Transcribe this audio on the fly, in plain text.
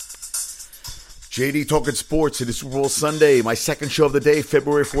JD Talking Sports. It is Super Bowl Sunday, my second show of the day,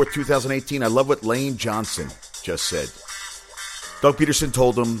 February 4th, 2018. I love what Lane Johnson just said. Doug Peterson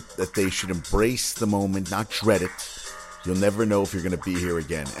told them that they should embrace the moment, not dread it. You'll never know if you're going to be here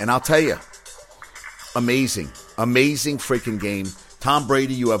again. And I'll tell you, amazing freaking game. Tom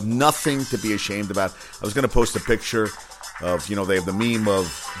Brady, you have nothing to be ashamed about. I was going to post a picture of, they have the meme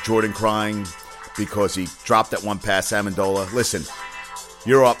of Jordan crying because he dropped that one pass, Amendola. Listen,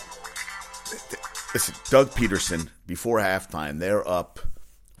 you're up. Listen, Doug Peterson, before halftime, they're up,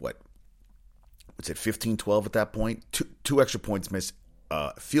 what's it, 15-12 at that point? Two extra points missed,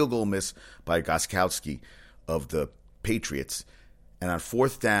 field goal miss by Gostkowski of the Patriots. And on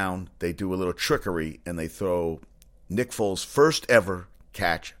fourth down, they do a little trickery, and they throw Nick Foles' first ever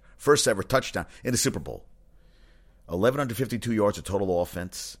touchdown in the Super Bowl. 1,152 yards of total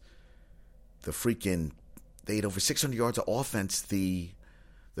offense. They had over 600 yards of offense.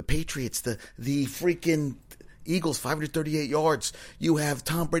 The Patriots, the freaking Eagles, 538 yards. You have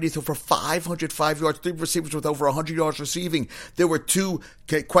Tom Brady throw for 505 yards, three receivers with over 100 yards receiving. There were two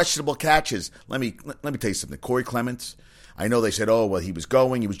questionable catches. Let me tell you something. Corey Clements, I know they said, he was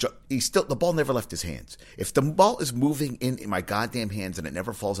going. The ball never left his hands. If the ball is moving in my goddamn hands and it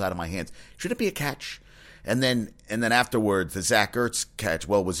never falls out of my hands, should it be a catch? And then afterwards, the Zach Ertz catch,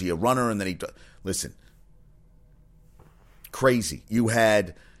 was he a runner? And then listen. Crazy. You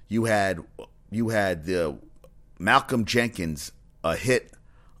had the Malcolm Jenkins a hit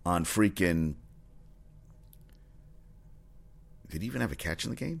on freaking. Did he even have a catch in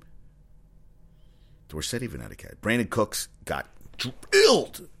the game? Dorsett even had a catch. Brandon Cooks got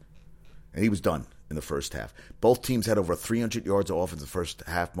drilled, and he was done in the first half. Both teams had over 300 yards of offense in the first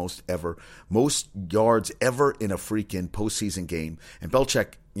half, most yards ever in a freaking postseason game. And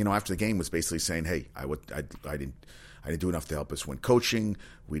Belichick, after the game was basically saying, "Hey, I didn't do enough to help us win coaching.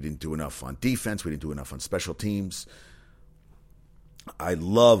 We didn't do enough on defense. We didn't do enough on special teams." I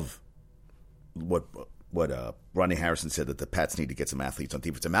love what Ronnie Harrison said, that the Pats need to get some athletes on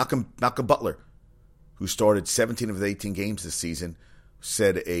defense. And Malcolm Butler, who started 17 of the 18 games this season,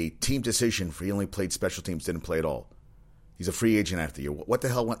 said a team decision for he only played special teams, didn't play at all. He's a free agent after the year. What the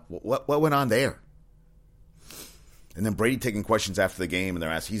hell what went on there? And then Brady taking questions after the game, and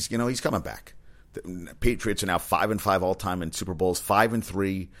they're asking, he's coming back. The Patriots are now 5-5 all time in Super Bowls,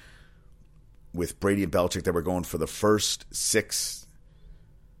 5-3 with Brady and Belichick. They were going for the first 6.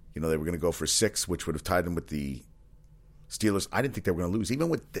 They were going to go for 6, which would have tied them with the Steelers. I didn't think they were going to lose,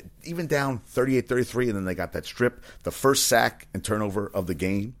 even down 38-33, and then they got that strip, the first sack and turnover of the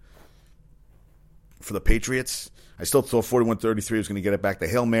game for the Patriots. I still thought 41-33 was going to get it back. The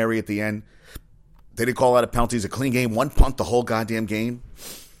Hail Mary at the end. They didn't call out of penalties. A clean game, one punt the whole goddamn game.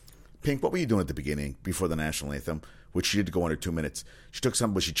 Pink, what were you doing at the beginning before the national anthem, which she did go under 2 minutes? She took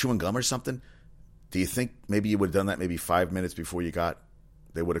was she chewing gum or something? Do you think maybe you would have done that maybe 5 minutes before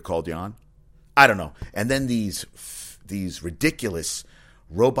they would have called you on? I don't know. And then these ridiculous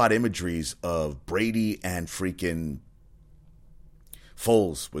robot imageries of Brady and freaking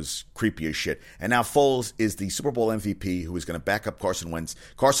Foles was creepy as shit. And now Foles is the Super Bowl MVP who is going to back up Carson Wentz.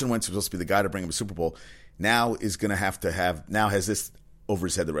 Carson Wentz was supposed to be the guy to bring him a Super Bowl. Now is going to has this over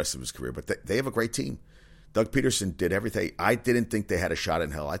his head the rest of his career. But they have a great team. Doug Peterson did everything. I didn't think they had a shot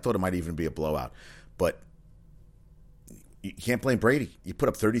in hell. I thought it might even be a blowout. But you can't blame Brady. You put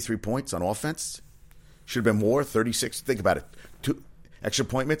up 33 points on offense. Should have been more, 36. Think about it. 2 extra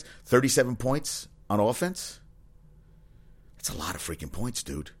points, 37 points on offense. That's a lot of freaking points,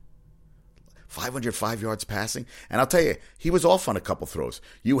 dude. 505 yards passing. And I'll tell you, he was off on a couple throws.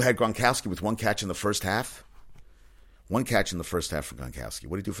 You had Gronkowski with one catch in the first half. One catch in the first half for Gronkowski.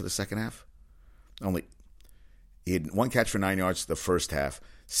 What did he do for the second half? He had one catch for 9 yards the first half.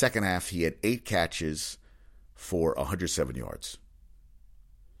 Second half, he had 8 catches for 107 yards.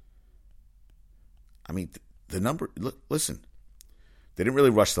 I mean, the number, listen, they didn't really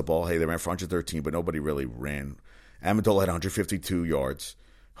rush the ball. Hey, they ran for 113, but nobody really ran. Amendola had 152 yards.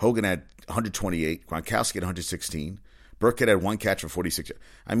 Hogan had 128. Gronkowski had 116. Burkhead had one catch for 46.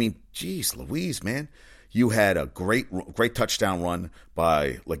 I mean, geez, Louise, man. You had a great touchdown run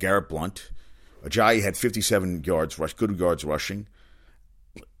by LeGarrette Blount. Ajayi had 57 yards, good yards rushing.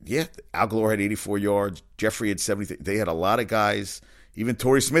 Yeah, Aguilar had 84 yards. Jeffrey had 70. They had a lot of guys. Even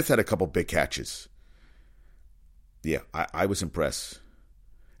Torrey Smith had a couple big catches. Yeah, I was impressed.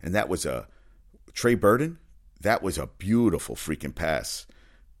 And that was Trey Burton. That was a beautiful freaking pass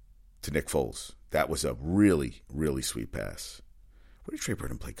to Nick Foles. That was a really, really sweet pass. Where did Trey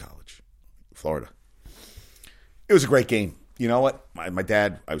Burton play college? Florida. It was a great game. You know what? My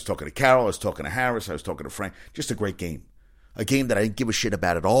dad, I was talking to Carol, I was talking to Harris, I was talking to Frank. Just a great game. A game that I didn't give a shit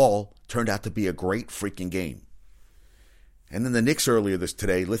about at all Turned out to be a great freaking game. And then the Knicks earlier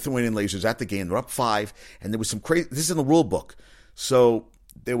today, Lithuanian Lasers at the game. They're up 5, and there was some crazy. This is in the rule book. So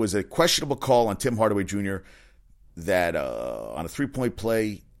there was a questionable call on Tim Hardaway Jr. that on a 3-point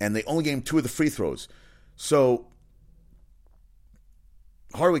play, and they only gave him 2 of the free throws. So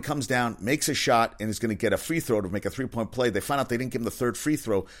Hardaway comes down, makes a shot, and is going to get a free throw to make a 3-point play. They find out they didn't give him the 3rd free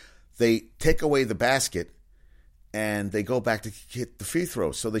throw. They take away the basket, and they go back to hit the free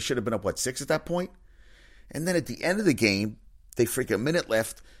throw. So they should have been up, 6 at that point? And then at the end of the game, they freaking a minute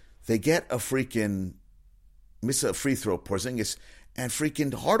left. They get miss a free throw, Porzingis, and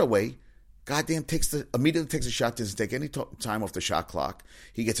freaking Hardaway, goddamn, immediately takes a shot, doesn't take any time off the shot clock.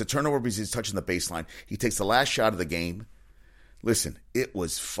 He gets a turnover because he's touching the baseline. He takes the last shot of the game. Listen, it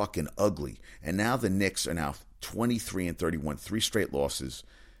was fucking ugly. And now the Knicks are now 23-31, 3 straight losses.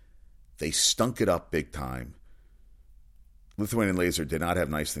 They stunk it up big time. Lithuanian Laser did not have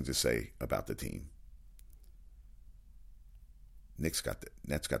nice things to say about the team. Nets got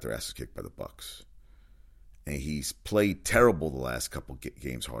their asses kicked by the Bucks. And he's played terrible the last couple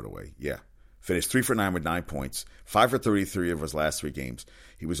games, Hardaway. Yeah. Finished 3 for 9 with 9 points. 5 for 33 of his last 3 games.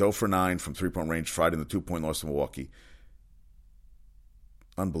 He was 0 for 9 from 3-point range Friday in the 2-point loss to Milwaukee.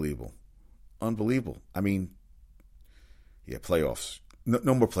 Unbelievable. I mean, yeah, playoffs.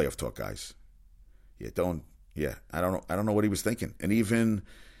 No more playoff talk, guys. I don't know what he was thinking. And even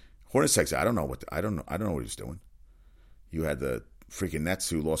Hornets said, I don't know what he was doing. You had the freaking Nets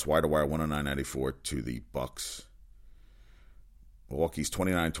who lost wire to wire 109-94 to the Bucks. Milwaukee's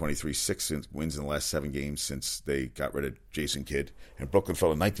 29-23, 6 wins in the last 7 games since they got rid of Jason Kidd. And Brooklyn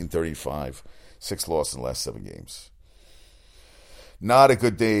fell in 1935, 6 losses in the last 7 games. Not a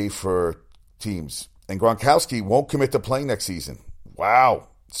good day for teams. And Gronkowski won't commit to playing next season. Wow.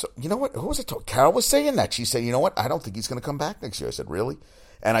 So, you know what? Who was it? Carol was saying that. She said, you know what? I don't think he's going to come back next year. I said, really?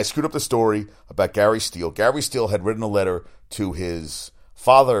 And I screwed up the story about Gary Steele. Gary Steele had written a letter to his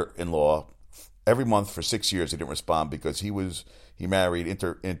father-in-law every month for 6 years. He didn't respond because he married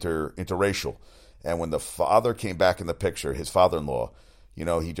interracial. And when the father came back in the picture, his father-in-law,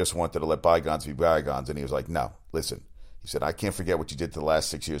 he just wanted to let bygones be bygones. And he was like, no, listen. He said, I can't forget what you did the last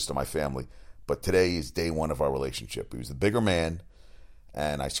 6 years to my family. But today is day 1 of our relationship. He was the bigger man.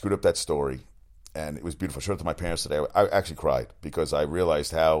 And I screwed up that story. And it was beautiful. I showed it to my parents today. I actually cried because I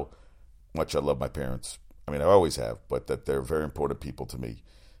realized how much I love my parents. I mean, I always have, but that they're very important people to me.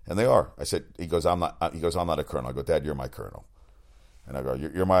 And they are. I said, he goes, I'm not a colonel. I go, Dad, you're my colonel. And I go,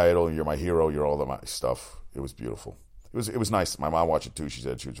 you're my idol, you're my hero, you're all of my stuff. It was beautiful. It was nice. My mom watched it too. She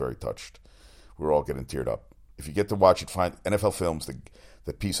said she was very touched. We were all getting teared up. If you get to watch it, find NFL Films,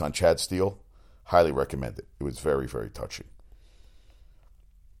 the piece on Chad Steele. Highly recommend it. It was very, very touching.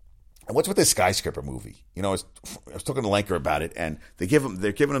 And what's with this skyscraper movie? I was talking to Lenker about it, and they're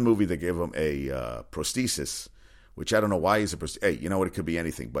giving a movie, they give him a prosthesis, which I don't know why he's a prosthesis. Hey, you know what? It could be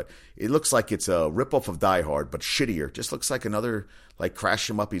anything, but it looks like it's a ripoff of Die Hard, but shittier. Just looks like another, crash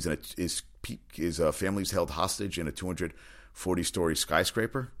him up. He's in his family's held hostage in a 240-story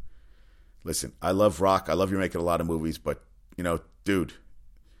skyscraper. Listen, I love Rock. I love you making a lot of movies, but, dude,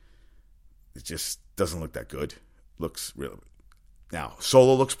 it just doesn't look that good. Looks really... Now,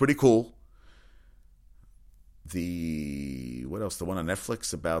 Solo looks pretty cool. What else? The one on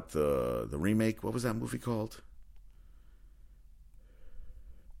Netflix about the remake. What was that movie called?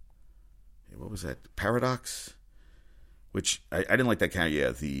 What was that? Paradox? Which, I didn't like that kind of, yeah.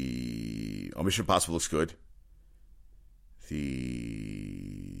 Mission Impossible looks good. I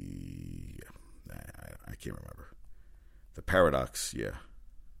can't remember. The Paradox, yeah.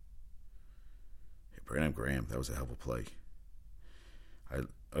 Brandon Graham, that was a hell of a play.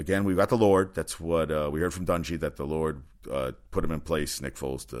 Again, we've got the Lord. That's what we heard from Dungy, that the Lord put him in place, Nick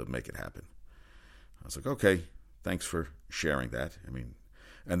Foles, to make it happen. I was like, okay, thanks for sharing that. I mean,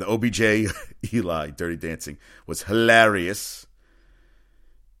 and the OBJ Eli Dirty Dancing was hilarious.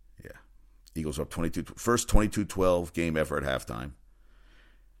 Yeah. Eagles are up 22, first 22-12 game ever at halftime.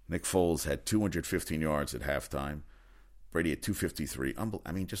 Nick Foles had 215 yards at halftime. Brady had 253.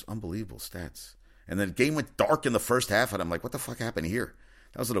 Just unbelievable stats. And then the game went dark in the first half, and I'm like, what the fuck happened here?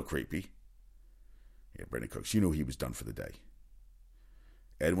 That was a little creepy. Yeah, Brandon Cooks, you knew he was done for the day.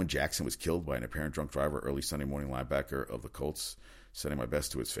 Edwin Jackson was killed by an apparent drunk driver, early Sunday morning linebacker of the Colts. Sending my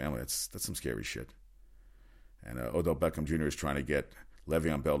best to his family. That's some scary shit. And Odell Beckham Jr. is trying to get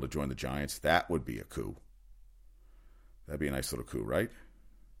Le'Veon Bell to join the Giants. That would be a coup. That'd be a nice little coup, right?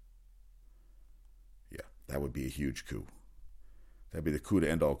 Yeah, that would be a huge coup. That'd be the coup to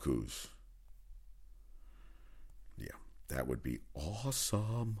end all coups. Yeah, that would be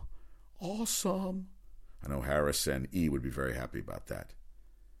awesome. Awesome. I know Harris and E would be very happy about that.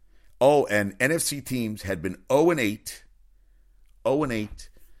 Oh, and NFC teams had been 0-8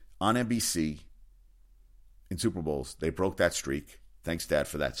 on NBC in Super Bowls. They broke that streak. Thanks, Dad,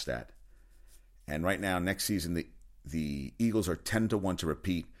 for that stat. And right now, next season, the Eagles are 10-1 to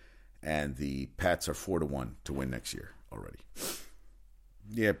repeat, and the Pats are 4-1 to win next year already.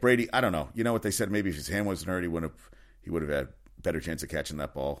 Yeah, Brady, I don't know. You know what they said? Maybe if his hand wasn't hurt, he would have had a better chance of catching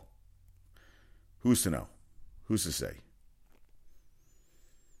that ball. Who's to know? Who's to say?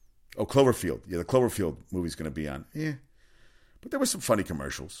 Oh, Cloverfield. Yeah, the Cloverfield movie's going to be on. Yeah. But there were some funny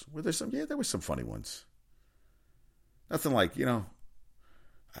commercials. Were there some? Yeah, there were some funny ones. Nothing like,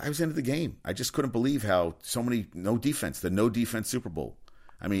 I was into the game. I just couldn't believe how so many no defense, the no defense Super Bowl.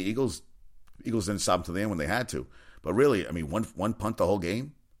 I mean, Eagles didn't stop until the end when they had to. But really, I mean, one punt the whole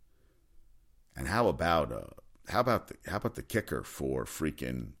game. And how about the kicker for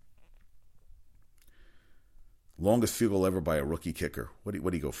freaking longest field goal ever by a rookie kicker? What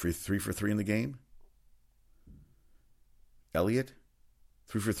do you go, 3 for 3 in the game? Elliott,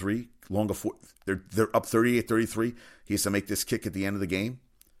 3 for 3, longer 4. They're up 38-33. He has to make this kick at the end of the game.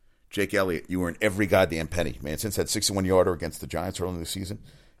 Jake Elliott, you earned every goddamn penny, man. Since that 61-yarder against the Giants early in the season,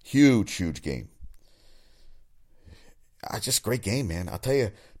 huge game. Just great game, man. I'll tell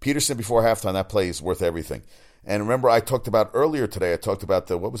you, Peterson before halftime, that play is worth everything. And remember, I talked about earlier today. I talked about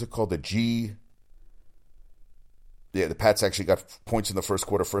what was it called? The G. Yeah, the Pats actually got points in the first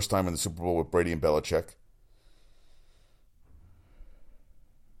quarter, first time in the Super Bowl with Brady and Belichick.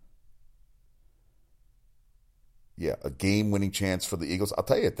 Yeah, a game-winning chance for the Eagles. I'll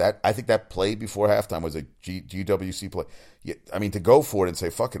tell you, I think that play before halftime was a GWC play. Yeah, I mean, to go for it and say,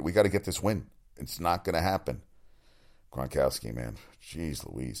 fuck it, we got to get this win. It's not going to happen. Gronkowski, man. Jeez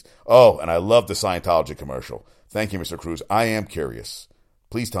Louise. Oh, and I love the Scientology commercial. Thank you, Mr. Cruz. I am curious.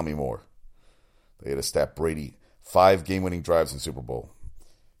 Please tell me more. They had a stat Brady, 5 game-winning drives in Super Bowl.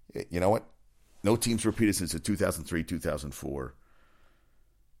 You know what? No teams repeated since the 2003-2004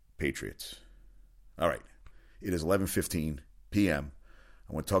 Patriots. All right. It is 11:15 p.m.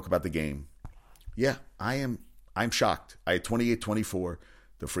 I want to talk about the game. Yeah, I'm shocked. I had 28-24,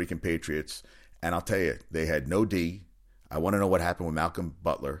 the freaking Patriots. And I'll tell you, they had no D. I want to know what happened with Malcolm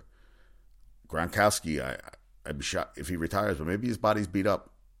Butler. Gronkowski, I'd be shocked if he retires, but maybe his body's beat up.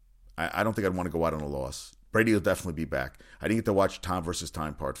 I don't think I'd want to go out on a loss. Brady will definitely be back. I didn't get to watch Tom versus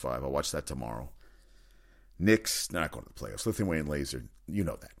Time Part 5. I'll watch that tomorrow. Knicks, they're not going to the playoffs. Lithuanian Laser, you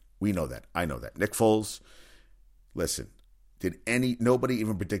know that. We know that. I know that. Nick Foles, listen, nobody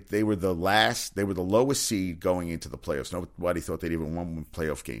even predict they were the lowest seed going into the playoffs. Nobody thought they'd even won one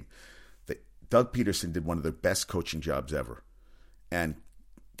playoff game. Doug Peterson did one of the best coaching jobs ever. And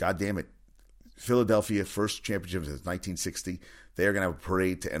God damn it, Philadelphia, first championship since 1960. They are going to have a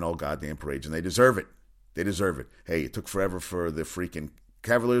parade to end all goddamn parades, and they deserve it. They deserve it. Hey, it took forever for the freaking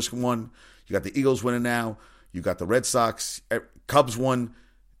Cavaliers won. You got the Eagles winning now. You got the Red Sox. Cubs won.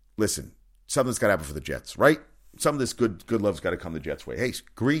 Listen, something's got to happen for the Jets, right? Some of this good love's got to come the Jets' way. Hey,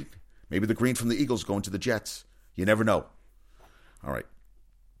 green. Maybe the green from the Eagles going to the Jets. You never know. All right.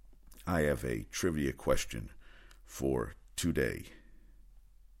 I have a trivia question for today.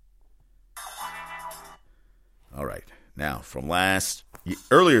 All right. Now, from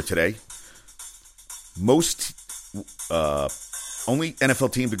earlier today, only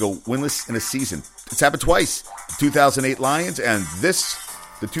NFL team to go winless in a season. It's happened twice. The 2008 Lions and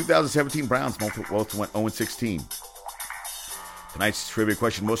the 2017 Browns both went 0-16. Tonight's trivia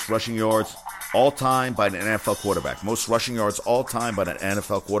question, most rushing yards all time by an NFL quarterback. Most rushing yards all time by an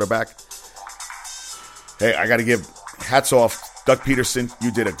NFL quarterback. Hey, I got to give hats off. Doug Peterson,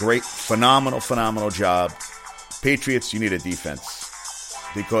 you did a great, phenomenal job. Patriots, you need a defense.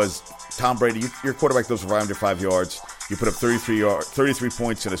 Because Tom Brady, your quarterback throws for 505 yards. You put up 33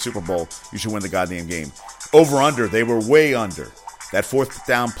 points in a Super Bowl. You should win the goddamn game. Over-under, they were way under. That fourth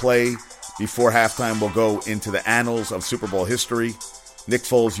down play before halftime will go into the annals of Super Bowl history. Nick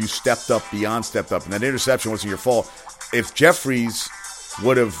Foles, you stepped up, and that interception wasn't your fault. If Jeffries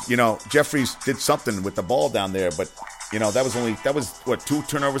would have, Jeffries did something with the ball down there, but, that was what, 2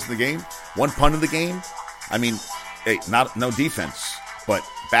 turnovers in the game? 1 punt in the game? I mean, hey, no defense, but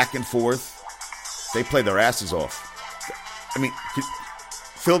back and forth, they played their asses off. I mean,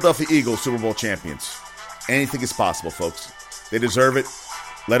 Philadelphia Eagles, Super Bowl champions. Anything is possible, folks. They deserve it.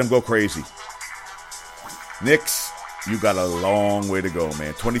 Let them go crazy. Knicks, you got a long way to go,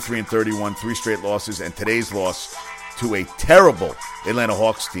 man. 23-31, 3 straight losses, and today's loss to a terrible Atlanta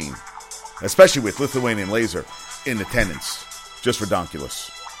Hawks team, especially with Lithuanian Laser in attendance. Just redonkulous.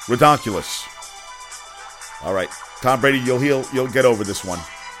 All right, Tom Brady, you'll get over this one.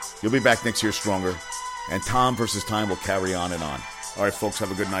 You'll be back next year stronger, and Tom versus Time will carry on and on. All right, folks,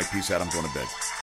 have a good night. Peace out. I'm going to bed.